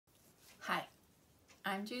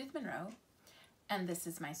I'm Judith Monroe, and this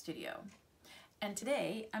is my studio. And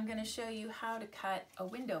today I'm going to show you how to cut a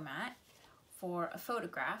window mat for a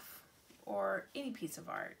photograph or any piece of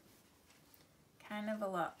art. Kind of a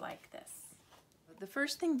lot like this. The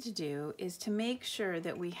first thing to do is to make sure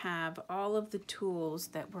that we have all of the tools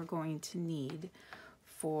that we're going to need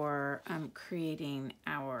for creating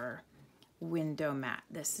our window mat.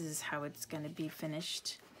 This is how it's going to be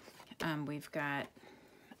finished. We've got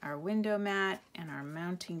our window mat and our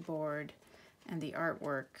mounting board and the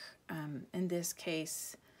artwork. In this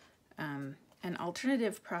case, an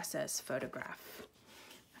alternative process photograph.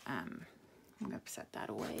 I'm going to set that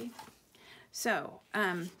away. So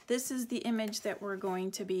this is the image that we're going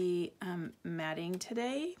to be matting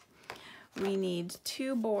today. We need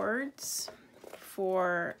 2 boards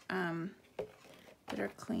for that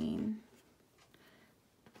are clean.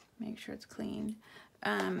 Make sure it's clean.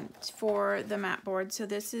 For the mat board. So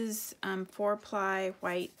this is 4-ply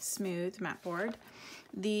white smooth mat board.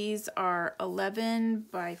 These are 11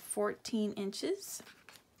 by 14 inches.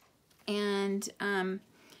 And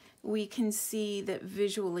we can see that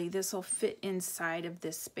visually this will fit inside of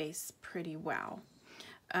this space pretty well.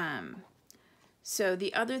 So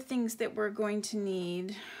the other things that we're going to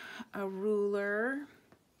need, a ruler,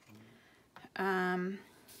 a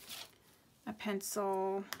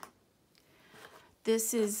pencil.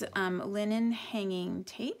 This is linen hanging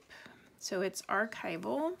tape, so it's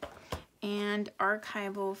archival, and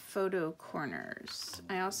archival photo corners.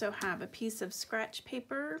 I also have a piece of scratch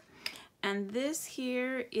paper, and this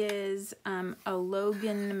here is a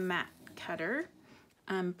Logan mat cutter,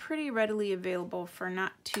 pretty readily available for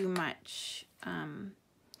not too much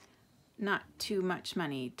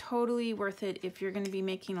money. Totally worth it if you're going to be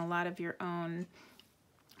making a lot of your own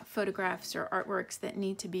photographs or artworks that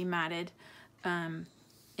need to be matted.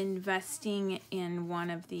 Investing in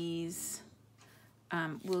one of these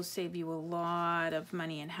will save you a lot of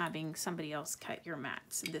money, and having somebody else cut your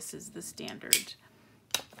mats. This is the standard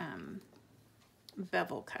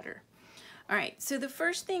bevel cutter. All right, so the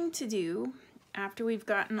first thing to do after we've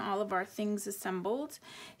gotten all of our things assembled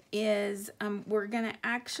is we're gonna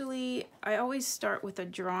I always start with a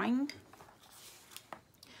drawing.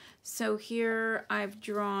 So here I've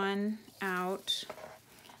drawn out,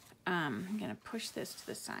 I'm gonna push this to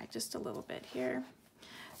the side just a little bit here.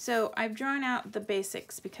 So I've drawn out the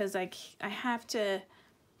basics because I have to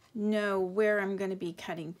know where I'm gonna be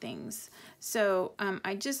cutting things. So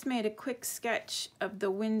I just made a quick sketch of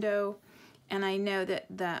the window, and I know that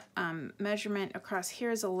the measurement across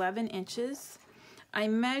here is 11 inches. I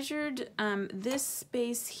measured this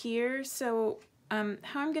space here. So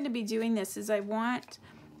how I'm gonna be doing this is I want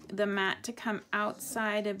the mat to come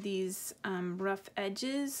outside of these rough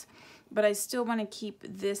edges, but I still want to keep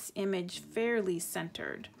this image fairly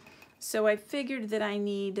centered. So I figured that I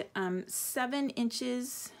need 7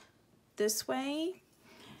 inches this way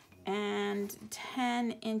and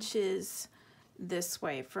 10 inches this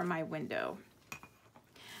way for my window.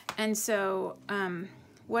 And so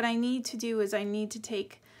what I need to do is I need to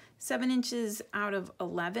take 7 inches out of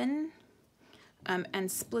 11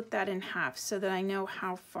 and split that in half so that I know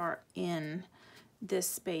how far in this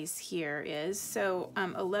space here is. So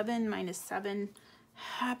 11 minus 7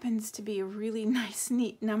 happens to be a really nice,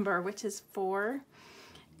 neat number, which is 4.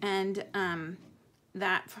 And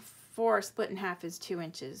that 4 split in half is 2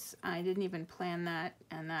 inches. I didn't even plan that,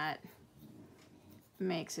 and that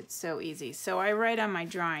makes it so easy. So I write on my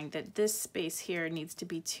drawing that this space here needs to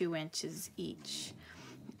be 2 inches each.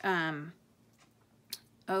 Oh,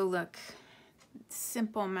 look.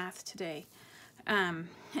 Simple math today. And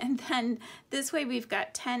then this way we've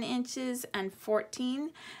got 10 inches and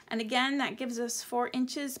 14, and again that gives us 4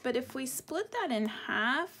 inches, but if we split that in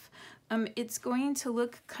half, it's going to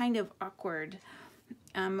look kind of awkward.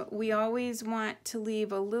 We always want to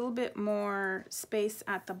leave a little bit more space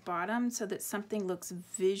at the bottom so that something looks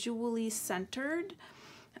visually centered,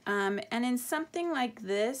 and in something like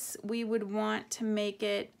this we would want to make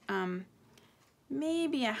it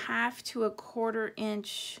maybe a 1/2 to 1/4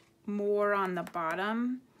 inch more on the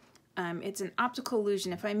bottom. It's an optical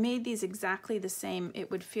illusion. If I made these exactly the same,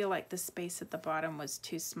 it would feel like the space at the bottom was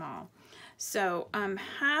too small. So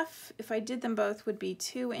half, if I did them both, would be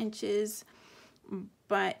 2 inches,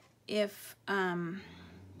 but if I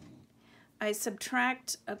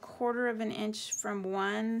subtract 1/4 inch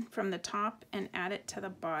from the top and add it to the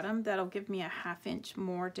bottom, that'll give me a 1/2 inch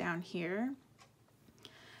more down here.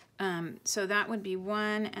 So that would be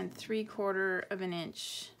 1 3/4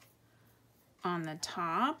 inch on the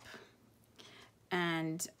top,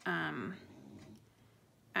 and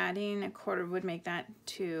adding 1/4 would make that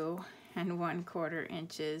 2 1/4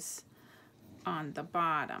 inches on the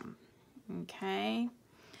bottom. Okay,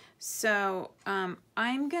 so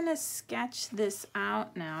I'm gonna sketch this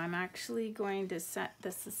out now. I'm actually going to set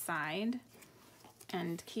this aside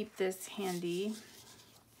and keep this handy.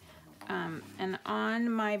 And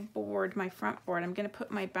on my board, my front board, I'm gonna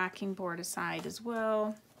put my backing board aside as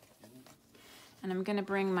well. And I'm gonna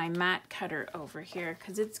bring my mat cutter over here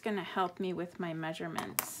because it's gonna help me with my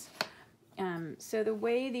measurements. So the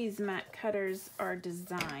way these mat cutters are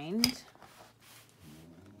designed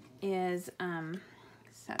is,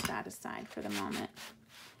 set that aside for the moment.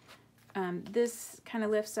 This kind of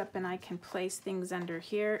lifts up and I can place things under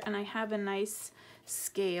here, and I have a nice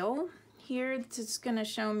scale here that's gonna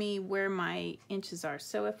show me where my inches are.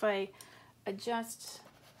 So if I adjust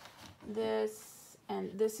this,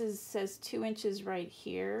 and this says 2 inches right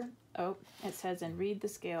here. Oh, it says, and read the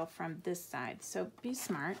scale from this side. So be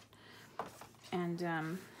smart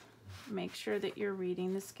and make sure that you're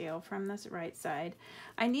reading the scale from this right side.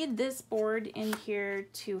 I need this board in here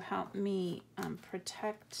to help me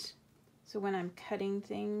protect. So when I'm cutting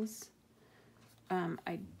things,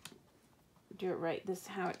 I do it right. This is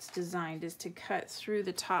how it's designed, is to cut through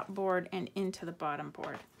the top board and into the bottom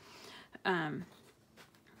board.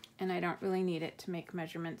 And I don't really need it to make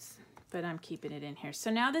measurements, but I'm keeping it in here.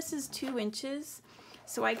 So now this is 2 inches.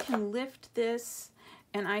 So I can lift this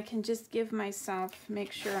and I can just give myself,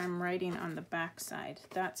 make sure I'm writing on the back side.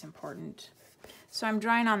 That's important. So I'm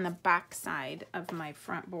drawing on the back side of my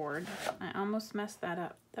front board. I almost messed that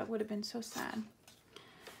up. That would have been so sad.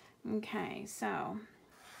 Okay, so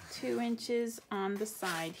 2 inches on the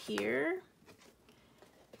side here.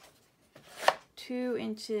 2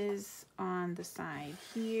 inches on the side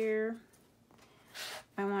here.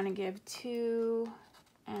 I want to give 2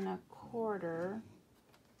 1/4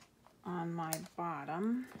 on my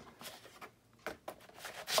bottom.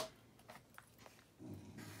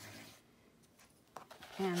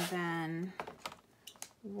 And then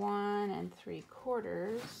 1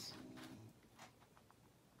 3/4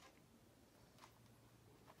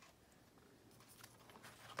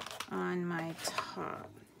 on my top.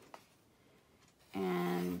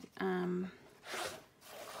 And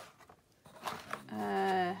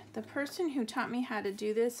the person who taught me how to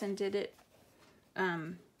do this and did it,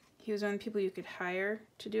 he was one of the people you could hire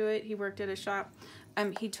to do it. He worked at a shop.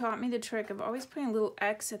 He taught me the trick of always putting a little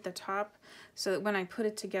X at the top so that when I put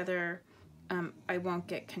it together, I won't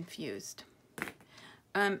get confused.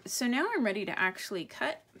 So now I'm ready to actually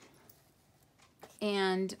cut.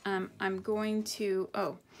 And I'm going to,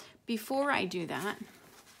 before I do that,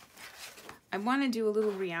 I want to do a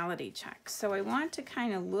little reality check. So I want to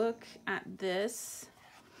kind of look at this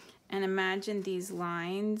and imagine these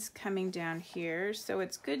lines coming down here. So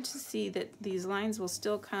it's good to see that these lines will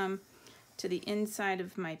still come to the inside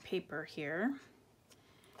of my paper here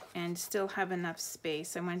and still have enough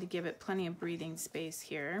space. I wanted to give it plenty of breathing space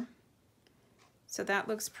here. So that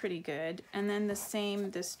looks pretty good. And then the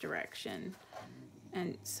same this direction.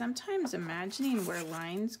 And sometimes imagining where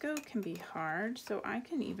lines go can be hard, so I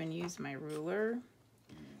can even use my ruler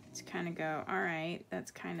to kind of go, all right, that's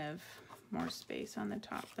kind of more space on the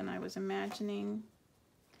top than I was imagining.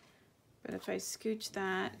 But if I scooch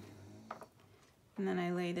that, and then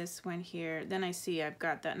I lay this one here, then I see I've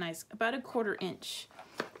got that nice, about 1/4 inch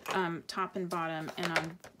top and bottom, and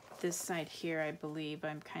on this side here, I believe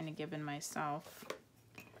I'm kind of giving myself,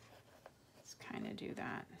 let's kind of do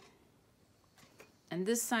that. And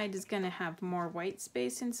this side is going to have more white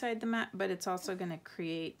space inside the mat, but it's also going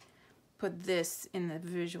to put this in the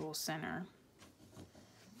visual center.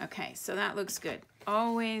 Okay, so that looks good.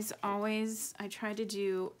 Always, I try to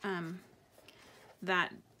do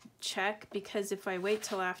that check, because if I wait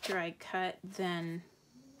till after I cut, then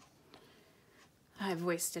I've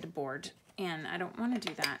wasted a board, and I don't want to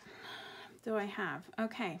do that, though I have.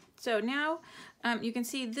 Okay, so now you can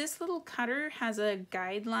see this little cutter has a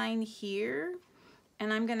guideline here.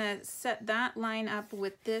 And I'm gonna set that line up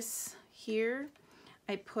with this here.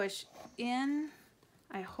 I push in,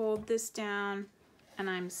 I hold this down, and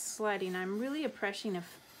I'm sliding. I'm really pushing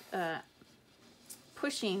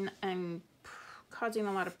and causing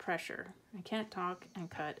a lot of pressure. I can't talk and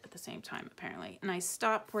cut at the same time, apparently. And I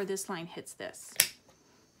stop where this line hits this.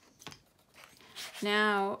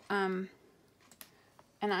 Now,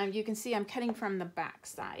 you can see I'm cutting from the back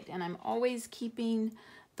side, and I'm always keeping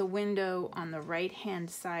the window on the right-hand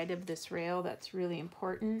side of this rail. That's really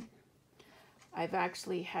important. I've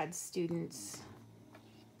actually had students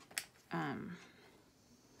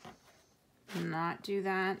not do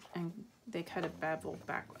that, and they cut a bevel,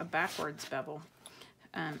 a backwards bevel,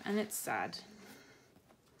 and it's sad.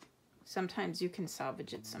 Sometimes you can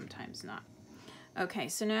salvage it, sometimes not. Okay,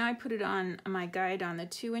 so now I put it on my guide on the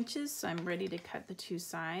 2 inches, so I'm ready to cut the 2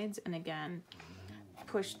 sides. And again,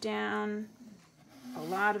 push down, a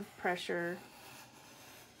lot of pressure,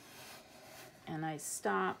 and I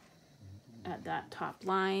stop at that top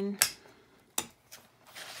line.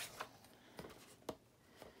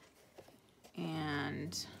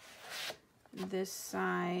 And this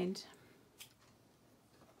side,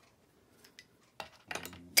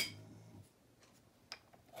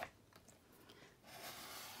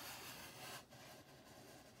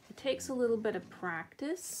 it takes a little bit of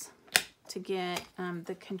practice to get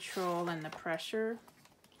the control and the pressure.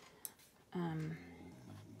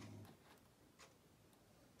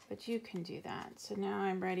 But you can do that. So now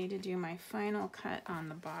I'm ready to do my final cut on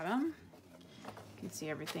the bottom. You can see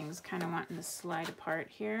everything's kind of wanting to slide apart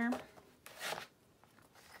here.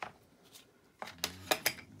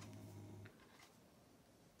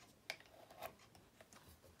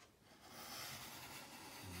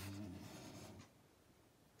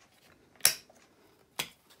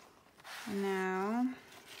 Now,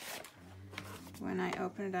 when I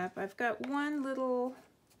open it up, I've got one little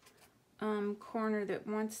corner that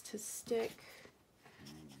wants to stick,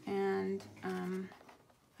 and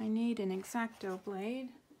I need an X-Acto blade.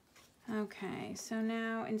 Okay, so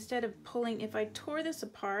now instead of pulling, if I tore this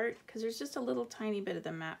apart, because there's just a little tiny bit of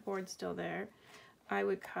the mat board still there, I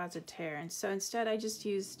would cause a tear. And so instead I just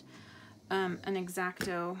used an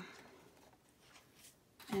X-Acto,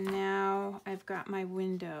 and now I've got my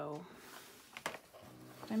window.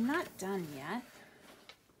 I'm not done yet.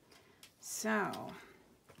 So,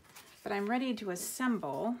 but I'm ready to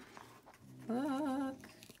assemble. Look.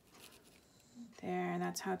 There,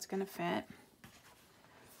 that's how it's gonna fit.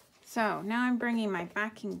 So now I'm bringing my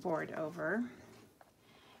backing board over.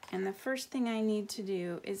 And the first thing I need to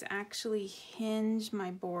do is actually hinge my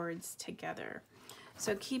boards together.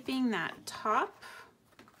 So keeping that top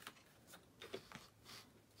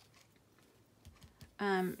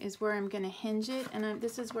is where I'm going to hinge it, and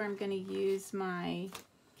this is where I'm going to use my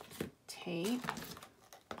tape.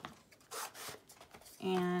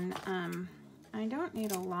 And I don't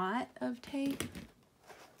need a lot of tape.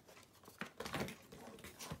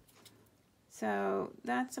 So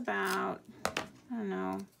that's about, I don't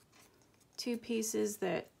know, 2 pieces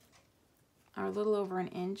that are a little over an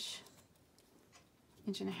inch,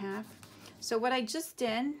 inch and a half. So what I just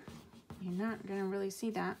did, you're not going to really see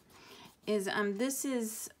that, is this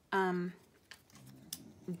is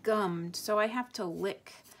gummed, so I have to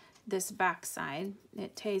lick this back side.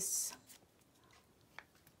 It tastes,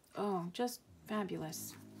 oh, just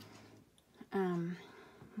fabulous.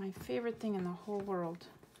 My favorite thing in the whole world.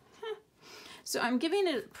 So I'm giving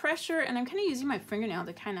it pressure, and I'm kind of using my fingernail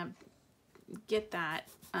to kind of get that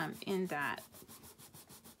in that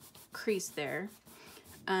crease there.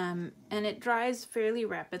 And it dries fairly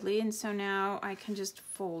rapidly, and so now I can just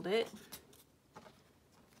fold it.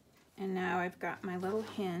 And now I've got my little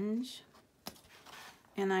hinge,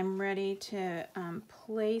 and I'm ready to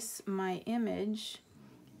place my image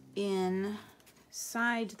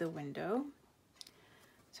inside the window.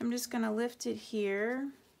 So I'm just going to lift it here,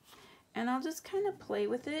 and I'll just kind of play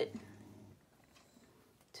with it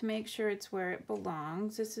to make sure it's where it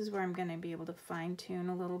belongs. This is where I'm going to be able to fine-tune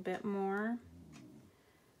a little bit more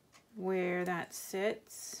where that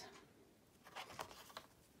sits.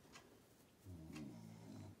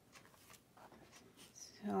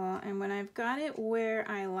 So, and when I've got it where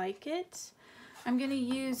I like it, I'm going to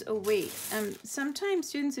use a weight. Sometimes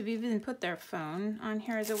students have even put their phone on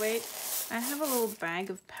here as a weight. I have a little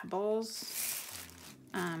bag of pebbles.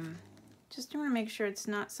 Just want to make sure it's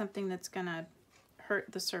not something that's going to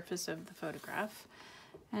hurt the surface of the photograph.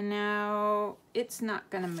 And now it's not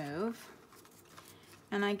going to move.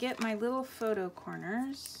 And I get my little photo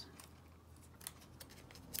corners.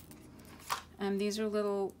 These are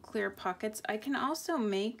little clear pockets. I can also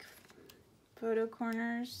make photo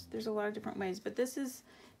corners. There's a lot of different ways, but this is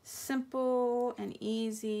simple and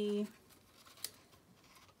easy.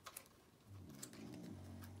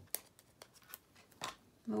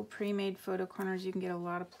 Little pre-made photo corners you can get a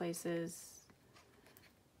lot of places.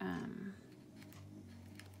 And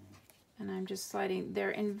I'm just sliding.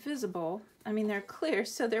 They're invisible. I mean, they're clear,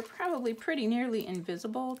 so they're probably pretty nearly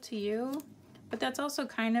invisible to you, but that's also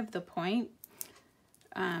kind of the point.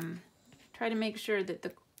 Try to make sure that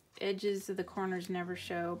the edges of the corners never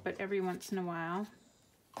show, but every once in a while,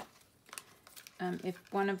 if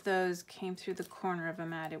one of those came through the corner of a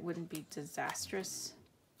mat, it wouldn't be disastrous.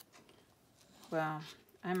 Well,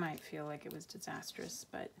 I might feel like it was disastrous,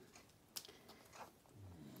 but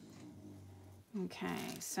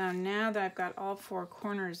okay. So now that I've got all 4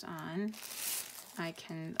 corners on, I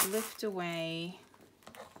can lift away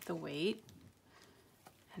the weight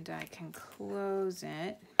and I can close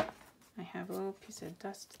it. I have a little piece of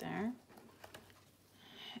dust there.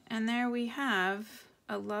 And there we have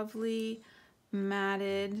a lovely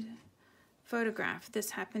matted photograph.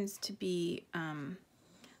 This happens to be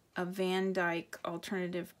a Van Dyck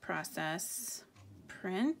alternative process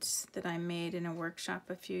print that I made in a workshop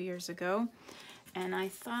a few years ago. And I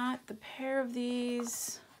thought the pair of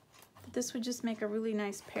these, this would just make a really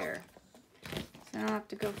nice pair. So I'll have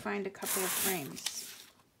to go find a couple of frames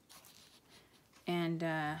and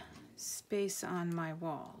space on my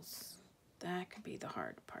walls. That could be the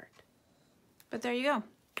hard part. But there you go.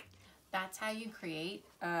 That's how you create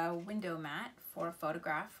a window mat for a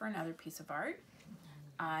photograph or another piece of art.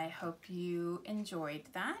 I hope you enjoyed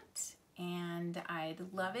that, and I'd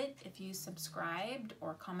love it if you subscribed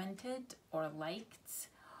or commented or liked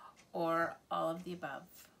or all of the above.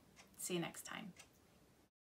 See you next time.